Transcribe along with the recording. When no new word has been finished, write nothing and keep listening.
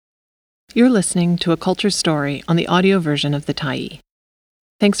You're listening to a culture story on the audio version of The Tyee.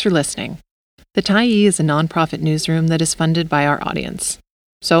 Thanks for listening. The Tyee is a nonprofit newsroom that is funded by our audience.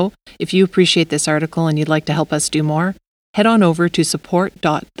 So, if you appreciate this article and you'd like to help us do more, head on over to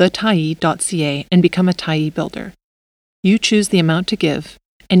support.thetyee.ca and become a Tyee builder. You choose the amount to give,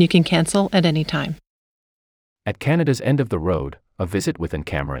 and you can cancel at any time. At Canada's End of the Road, A Visit with Anne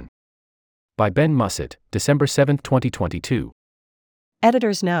Cameron. By Ben Musset, December 7, 2022.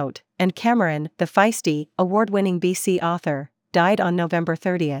 Editor's note: Anne Cameron, the feisty, award-winning BC author, died on November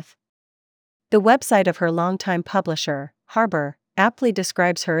 30th. The website of her longtime publisher, Harbour, aptly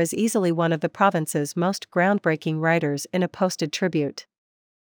describes her as easily one of the province's most groundbreaking writers in a posted tribute.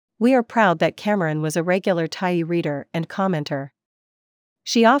 We are proud that Cameron was a regular Tyee reader and commenter.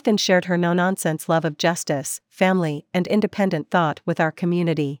 She often shared her no-nonsense love of justice, family, and independent thought with our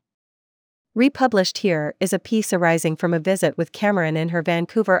community. Republished here is a piece arising from a visit with Cameron in her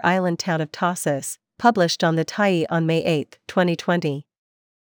Vancouver Island town of Tossis, published on the Tyee on May 8, 2020.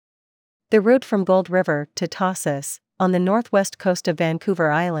 The route from Gold River to Tossis, on the northwest coast of Vancouver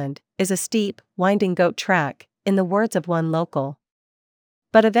Island, is a steep, winding goat track, in the words of one local.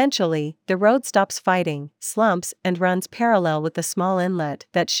 But eventually, the road stops fighting, slumps, and runs parallel with the small inlet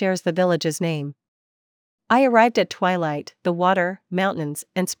that shares the village's name. I arrived at twilight, the water, mountains,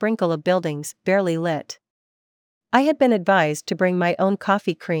 and sprinkle of buildings barely lit. I had been advised to bring my own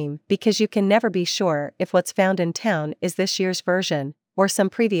coffee cream because you can never be sure if what's found in town is this year's version, or some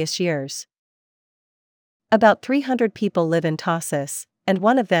previous years. About 300 people live in Tossis, and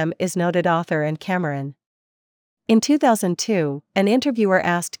one of them is noted author Anne Cameron. In 2002, an interviewer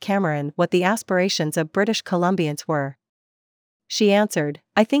asked Cameron what the aspirations of British Columbians were. She answered,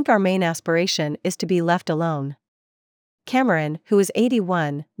 "I think our main aspiration is to be left alone." Cameron, who is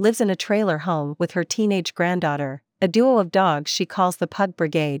 81, lives in a trailer home with her teenage granddaughter, a duo of dogs she calls the Pug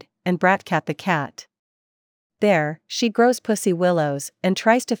Brigade, and Bratcat the cat. There, she grows pussy willows and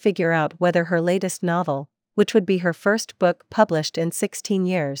tries to figure out whether her latest novel, which would be her first book published in 16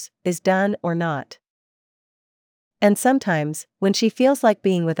 years, is done or not. And sometimes, when she feels like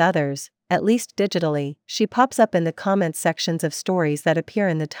being with others, at least digitally, she pops up in the comments sections of stories that appear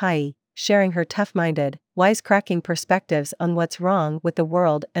in the Tyee, sharing her tough-minded, wisecracking perspectives on what's wrong with the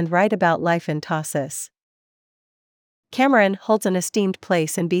world and right about life in Tossis. Cameron holds an esteemed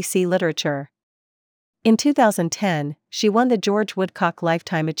place in BC literature. In 2010, she won the George Woodcock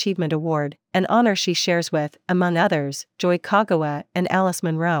Lifetime Achievement Award, an honor she shares with, among others, Joy Kagawa and Alice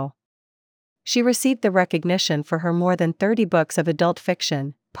Munro. She received the recognition for her more than 30 books of adult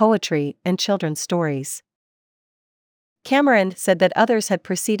fiction, poetry, and children's stories. Cameron said that others had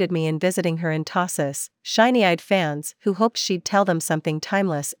preceded me in visiting her in Tossis, shiny-eyed fans who hoped she'd tell them something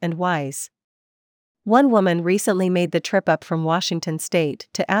timeless and wise. One woman recently made the trip up from Washington State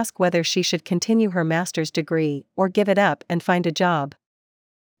to ask whether she should continue her master's degree or give it up and find a job.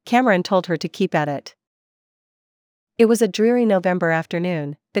 Cameron told her to keep at it. It was a dreary November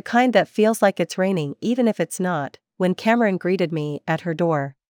afternoon, the kind that feels like it's raining even if it's not, when Cameron greeted me at her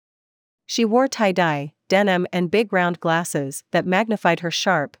door. She wore tie-dye, denim and big round glasses that magnified her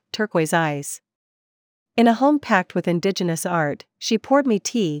sharp, turquoise eyes. In a home packed with indigenous art, she poured me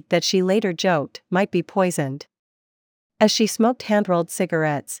tea that she later joked might be poisoned. As she smoked hand-rolled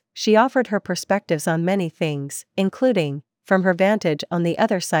cigarettes, she offered her perspectives on many things, including, from her vantage on the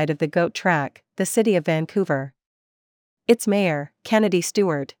other side of the goat track, the city of Vancouver. Its mayor, Kennedy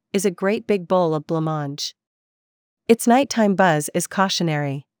Stewart, is a great big bowl of blancmange. Its nighttime buzz is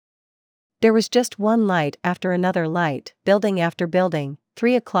cautionary. There was just one light after another light, building after building,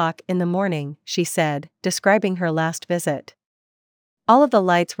 3 o'clock in the morning, she said, describing her last visit. All of the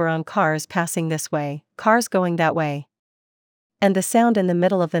lights were on cars passing this way, cars going that way. And the sound in the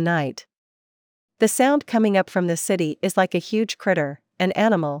middle of the night. The sound coming up from the city is like a huge critter, an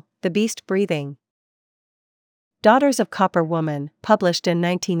animal, the beast breathing. Daughters of Copper Woman, published in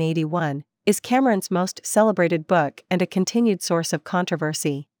 1981, is Cameron's most celebrated book and a continued source of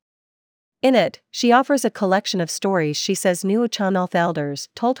controversy. In it, she offers a collection of stories she says Nuu-chah-nulth elders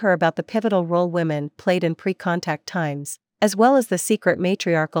told her about the pivotal role women played in pre-contact times, as well as the secret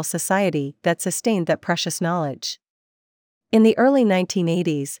matriarchal society that sustained that precious knowledge. In the early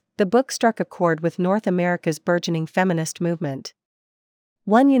 1980s, the book struck a chord with North America's burgeoning feminist movement.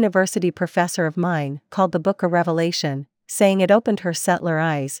 One university professor of mine called the book a revelation, saying it opened her settler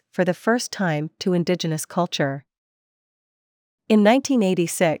eyes, for the first time, to indigenous culture. In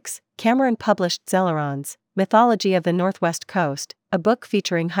 1986, Cameron published Zelerons, Mythology of the Northwest Coast, a book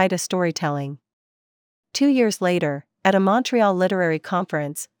featuring Haida storytelling. 2 years later, at a Montreal literary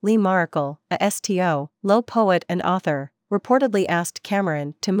conference, Lee Maracle, a STO, Low poet and author, reportedly asked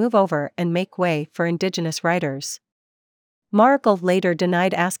Cameron to move over and make way for Indigenous writers. Maracle later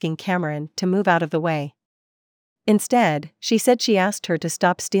denied asking Cameron to move out of the way. Instead, she said she asked her to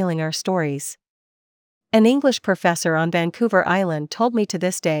stop stealing our stories. An English professor on Vancouver Island told me to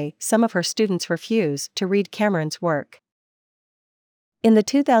this day some of her students refuse to read Cameron's work. In the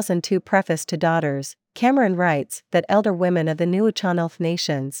 2002 preface to Daughters, Cameron writes that elder women of the Nuu-chah-nulth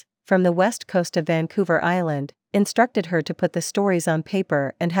Nations, from the west coast of Vancouver Island, instructed her to put the stories on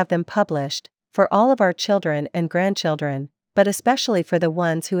paper and have them published, for all of our children and grandchildren, but especially for the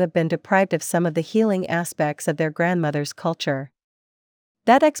ones who have been deprived of some of the healing aspects of their grandmother's culture.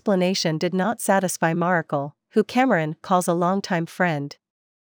 That explanation did not satisfy Maracle, who Cameron calls a longtime friend.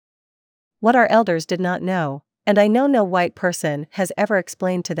 What our elders did not know, and I know no white person has ever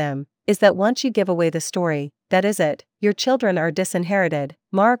explained to them, is that once you give away the story, that is it, your children are disinherited,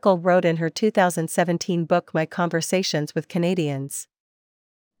 Maracle wrote in her 2017 book My Conversations with Canadians.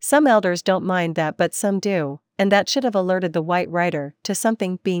 Some elders don't mind that, but some do, and that should have alerted the white writer to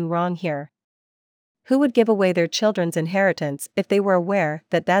something being wrong here. Who would give away their children's inheritance if they were aware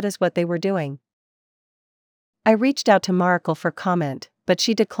that that is what they were doing? I reached out to Maracle for comment, but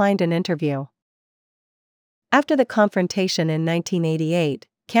she declined an interview. After the confrontation in 1988,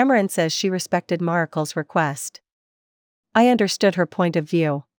 Cameron says she respected Maracle's request. I understood her point of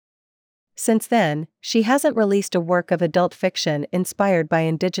view. Since then, she hasn't released a work of adult fiction inspired by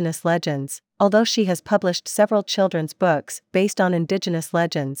Indigenous legends, although she has published several children's books based on Indigenous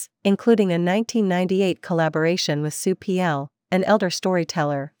legends, including a 1998 collaboration with Sue Piel, an elder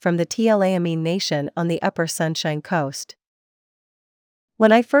storyteller from the Tla'amin Nation on the Upper Sunshine Coast.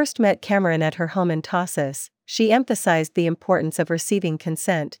 When I first met Cameron at her home in Tossis, she emphasized the importance of receiving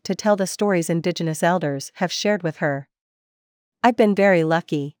consent to tell the stories Indigenous elders have shared with her. I've been very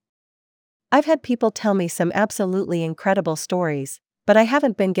lucky. I've had people tell me some absolutely incredible stories, but I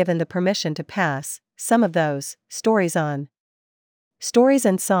haven't been given the permission to pass some of those stories on. Stories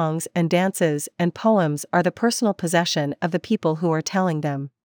and songs and dances and poems are the personal possession of the people who are telling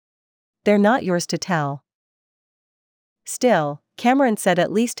them. They're not yours to tell. Still, Cameron said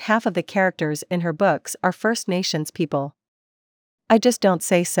at least half of the characters in her books are First Nations people. I just don't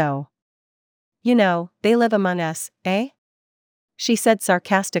say so. You know, they live among us, eh? She said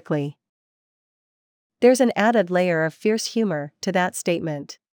sarcastically. There's an added layer of fierce humor to that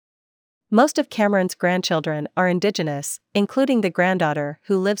statement. Most of Cameron's grandchildren are Indigenous, including the granddaughter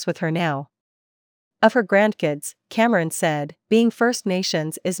who lives with her now. Of her grandkids, Cameron said, being First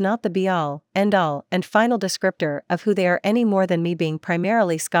Nations is not the be-all, end-all, and final descriptor of who they are any more than me being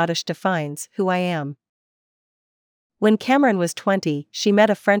primarily Scottish defines who I am. When Cameron was 20, she met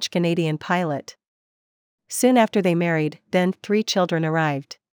a French-Canadian pilot. Soon after they married, then 3 children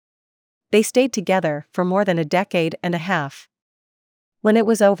arrived. They stayed together for more than a decade and a half. When it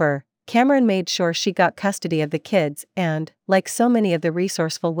was over, Cameron made sure she got custody of the kids and, like so many of the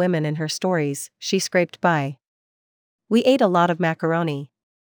resourceful women in her stories, she scraped by. We ate a lot of macaroni.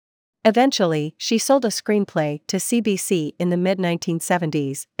 Eventually, she sold a screenplay to CBC in the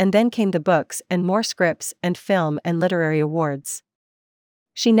mid-1970s, and then came the books and more scripts and film and literary awards.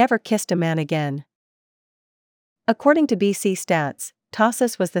 She never kissed a man again. According to BC Stats,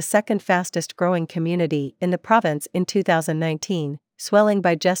 Tossis was the second fastest growing community in the province in 2019, swelling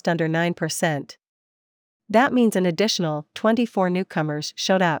by just under 9%. That means an additional 24 newcomers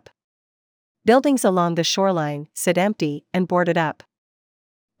showed up. Buildings along the shoreline sit empty and boarded up.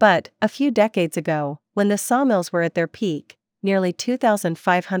 But, a few decades ago, when the sawmills were at their peak, nearly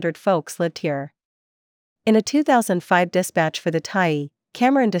 2,500 folks lived here. In a 2005 dispatch for the Tyee,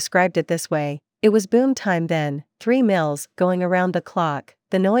 Cameron described it this way: it was boom time then, 3 mills going around the clock,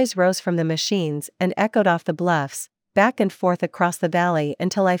 the noise rose from the machines and echoed off the bluffs, back and forth across the valley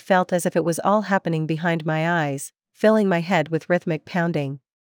until I felt as if it was all happening behind my eyes, filling my head with rhythmic pounding.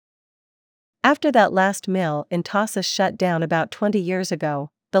 After that last mill in Tossis shut down about 20 years ago,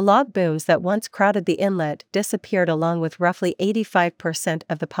 the log booms that once crowded the inlet disappeared along with roughly 85%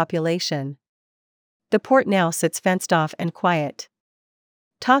 of the population. The port now sits fenced off and quiet.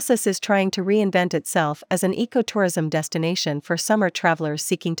 Tossis is trying to reinvent itself as an ecotourism destination for summer travelers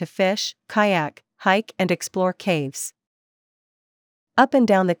seeking to fish, kayak, hike and explore caves. Up and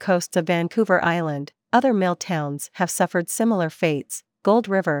down the coasts of Vancouver Island, other mill towns have suffered similar fates: Gold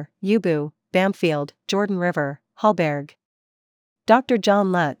River, Yubu, Bamfield, Jordan River, Hallberg. Dr.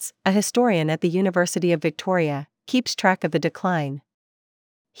 John Lutz, a historian at the University of Victoria, keeps track of the decline.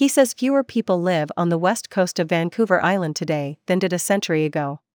 He says fewer people live on the west coast of Vancouver Island today than did a century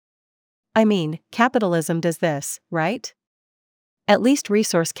ago. I mean, capitalism does this, right? At least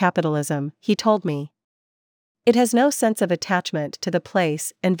resource capitalism, he told me. It has no sense of attachment to the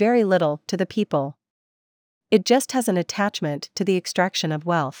place and very little to the people. It just has an attachment to the extraction of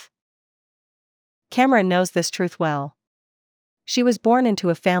wealth. Cameron knows this truth well. She was born into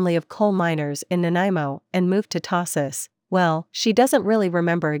a family of coal miners in Nanaimo and moved to Tassos. Well, she doesn't really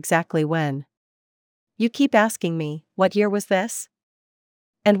remember exactly when. You keep asking me, what year was this?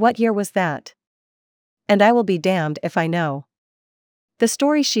 And what year was that? And I will be damned if I know. The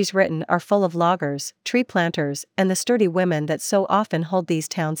stories she's written are full of loggers, tree planters, and the sturdy women that so often hold these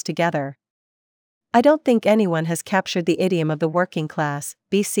towns together. I don't think anyone has captured the idiom of the working class,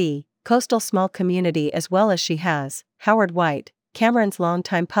 BC, coastal small community as well as she has, Howard White, Cameron's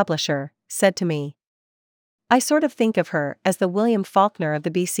longtime publisher, said to me. I sort of think of her as the William Faulkner of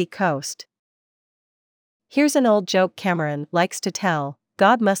the BC coast. Here's an old joke Cameron likes to tell: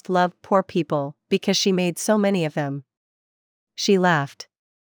 God must love poor people, because she made so many of them. She laughed.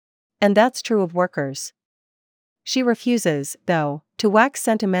 And that's true of workers. She refuses, though, to wax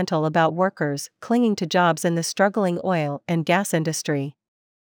sentimental about workers clinging to jobs in the struggling oil and gas industry.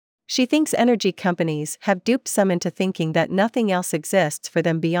 She thinks energy companies have duped some into thinking that nothing else exists for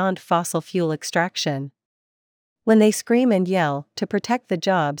them beyond fossil fuel extraction. When they scream and yell to protect the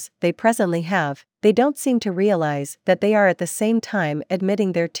jobs they presently have, they don't seem to realize that they are at the same time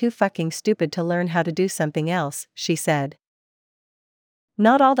admitting they're too fucking stupid to learn how to do something else, she said.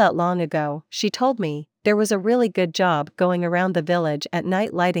 Not all that long ago, she told me, there was a really good job going around the village at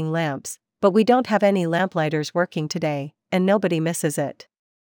night lighting lamps, but we don't have any lamplighters working today, and nobody misses it.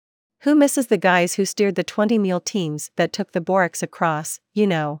 Who misses the guys who steered the 20-mule teams that took the Borax across,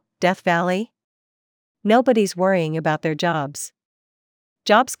 Death Valley? Nobody's worrying about their jobs.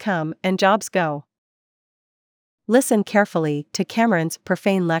 Jobs come and jobs go. Listen carefully to Cameron's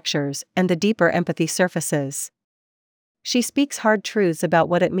profane lectures and the deeper empathy surfaces. She speaks hard truths about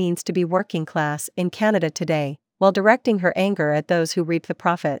what it means to be working class in Canada today, while directing her anger at those who reap the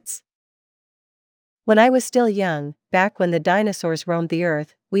profits. When I was still young, back when the dinosaurs roamed the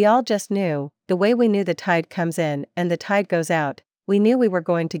earth, we all just knew, the way we knew the tide comes in and the tide goes out, we knew we were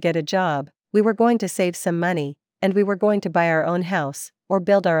going to get a job, we were going to save some money, and we were going to buy our own house, or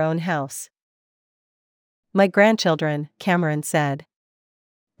build our own house. My grandchildren, Cameron said.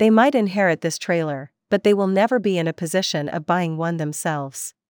 They might inherit this trailer, but they will never be in a position of buying one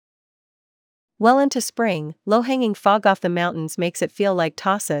themselves. Well into spring, low-hanging fog off the mountains makes it feel like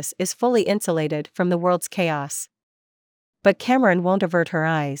Tassos is fully insulated from the world's chaos. But Cameron won't avert her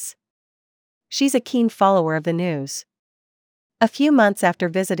eyes. She's a keen follower of the news. A few months after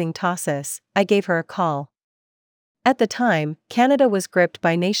visiting Tassos, I gave her a call. At the time, Canada was gripped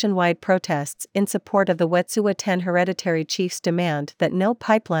by nationwide protests in support of the Wet'suwet'en hereditary chiefs' demand that no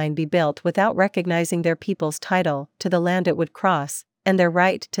pipeline be built without recognizing their people's title to the land it would cross, and their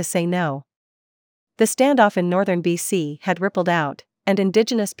right to say no. The standoff in northern BC had rippled out, and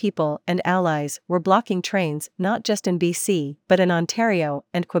Indigenous people and allies were blocking trains not just in BC but in Ontario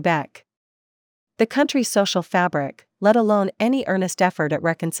and Quebec. The country's social fabric, let alone any earnest effort at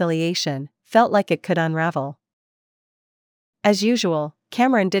reconciliation, felt like it could unravel. As usual,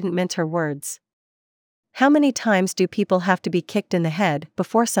 Cameron didn't mince her words. How many times do people have to be kicked in the head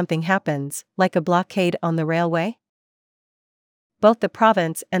before something happens, like a blockade on the railway? Both the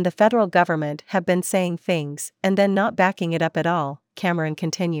province and the federal government have been saying things and then not backing it up at all, Cameron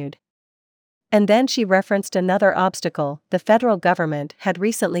continued. And then she referenced another obstacle the federal government had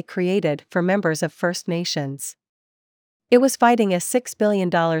recently created for members of First Nations. It was fighting a $6 billion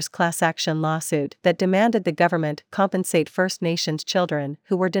class action lawsuit that demanded the government compensate First Nations children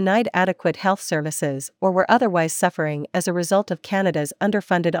who were denied adequate health services or were otherwise suffering as a result of Canada's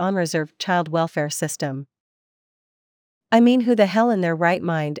underfunded on-reserve child welfare system. I mean, who the hell in their right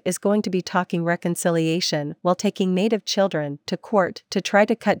mind is going to be talking reconciliation while taking Native children to court to try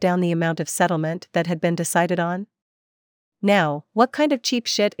to cut down the amount of settlement that had been decided on? Now, what kind of cheap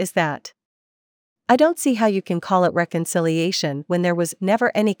shit is that? I don't see how you can call it reconciliation when there was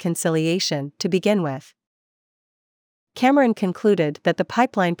never any conciliation to begin with. Cameron concluded that the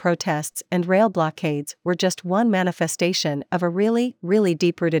pipeline protests and rail blockades were just one manifestation of a really, really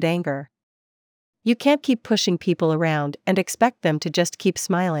deep-rooted anger. You can't keep pushing people around and expect them to just keep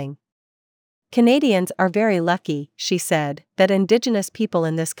smiling. Canadians are very lucky, she said, that Indigenous people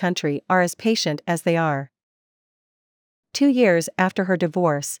in this country are as patient as they are. 2 years after her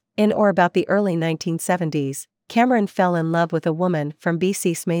divorce, in or about the early 1970s, Cameron fell in love with a woman from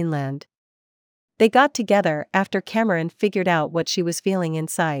BC's mainland. They got together after Cameron figured out what she was feeling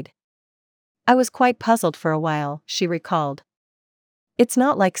inside. I was quite puzzled for a while, she recalled. It's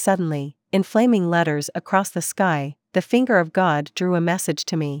not like suddenly, in flaming letters across the sky, the finger of God drew a message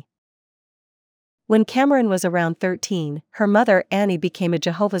to me. When Cameron was around 13, her mother Annie became a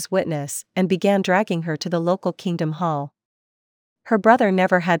Jehovah's Witness and began dragging her to the local Kingdom Hall. Her brother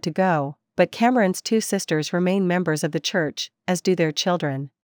never had to go, but Cameron's 2 sisters remain members of the church, as do their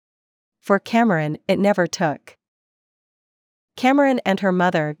children. For Cameron, it never took. Cameron and her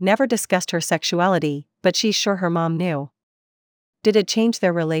mother never discussed her sexuality, but she's sure her mom knew. Did it change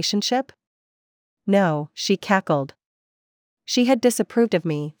their relationship? No, she cackled. She had disapproved of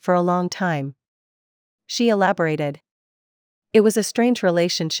me for a long time. She elaborated. It was a strange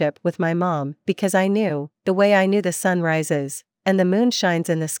relationship with my mom because I knew, the way I knew the sun rises, and the moon shines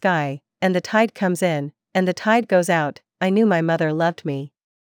in the sky, and the tide comes in, and the tide goes out, I knew my mother loved me.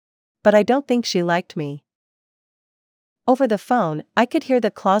 But I don't think she liked me. Over the phone, I could hear the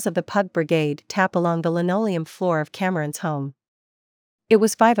claws of the pug brigade tap along the linoleum floor of Cameron's home. It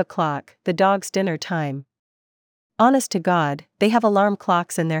was 5 o'clock, the dog's dinner time. Honest to God, they have alarm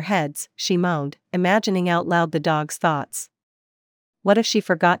clocks in their heads, she moaned, imagining out loud the dog's thoughts. What if she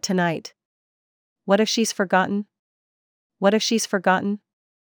forgot tonight? What if she's forgotten? What if she's forgotten?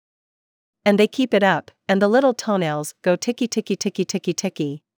 And they keep it up, and the little toenails go ticky ticky ticky ticky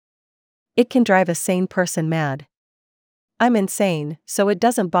ticky. It can drive a sane person mad. I'm insane, so it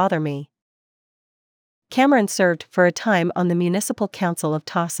doesn't bother me. Cameron served for a time on the Municipal Council of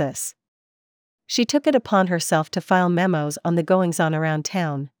Tassos. She took it upon herself to file memos on the goings-on around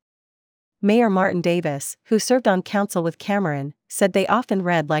town. Mayor Martin Davis, who served on council with Cameron, said they often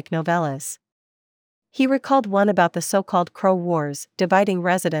read like novellas. He recalled one about the so-called Crow Wars, dividing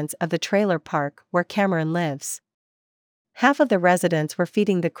residents of the trailer park where Cameron lives. Half of the residents were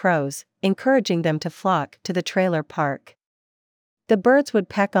feeding the crows, encouraging them to flock to the trailer park. The birds would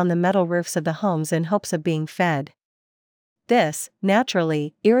peck on the metal roofs of the homes in hopes of being fed. This,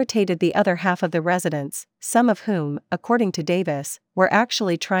 naturally, irritated the other half of the residents, some of whom, according to Davis, were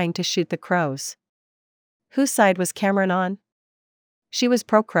actually trying to shoot the crows. Whose side was Cameron on? She was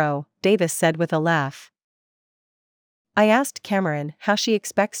pro-crow, Davis said with a laugh. I asked Cameron how she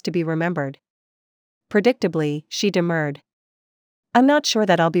expects to be remembered. Predictably, she demurred. I'm not sure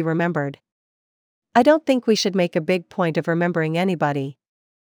that I'll be remembered. I don't think we should make a big point of remembering anybody.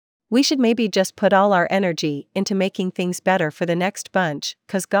 We should maybe just put all our energy into making things better for the next bunch,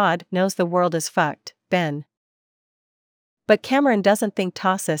 'cause God knows the world is fucked, Ben. But Cameron doesn't think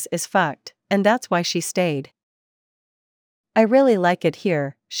Tassos is fucked, and that's why she stayed. I really like it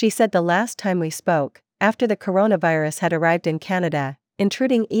here, she said the last time we spoke, after the coronavirus had arrived in Canada,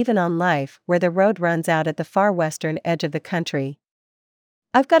 intruding even on life where the road runs out at the far western edge of the country.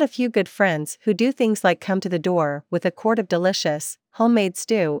 I've got a few good friends who do things like come to the door with a quart of delicious, homemade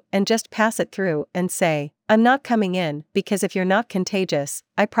stew and just pass it through and say, I'm not coming in, because if you're not contagious,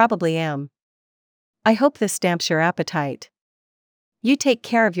 I probably am. I hope this stamps your appetite. You take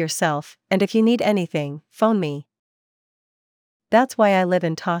care of yourself, and if you need anything, phone me. That's why I live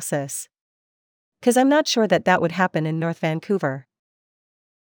in Tassos. 'Cause I'm not sure that would happen in North Vancouver.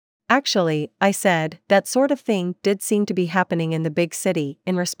 Actually, I said, that sort of thing did seem to be happening in the big city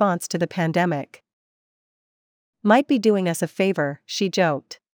in response to the pandemic. Might be doing us a favor, she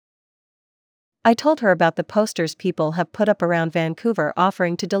joked. I told her about the posters people have put up around Vancouver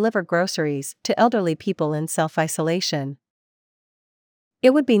offering to deliver groceries to elderly people in self-isolation.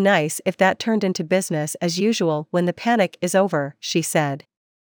 It would be nice if that turned into business as usual when the panic is over, she said.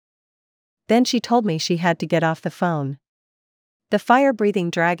 Then she told me she had to get off the phone. The fire-breathing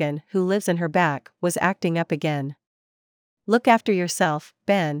dragon who lives in her back was acting up again. Look after yourself,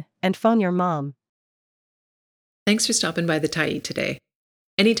 Ben, and phone your mom. Thanks for stopping by the Tyee today.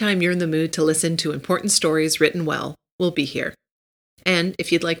 Anytime you're in the mood to listen to important stories written well, we'll be here. And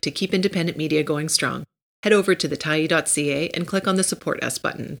if you'd like to keep independent media going strong, head over to thetyee.ca and click on the Support Us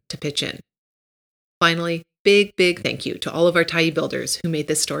button to pitch in. Finally, big thank you to all of our Tyee builders who made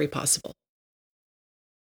this story possible.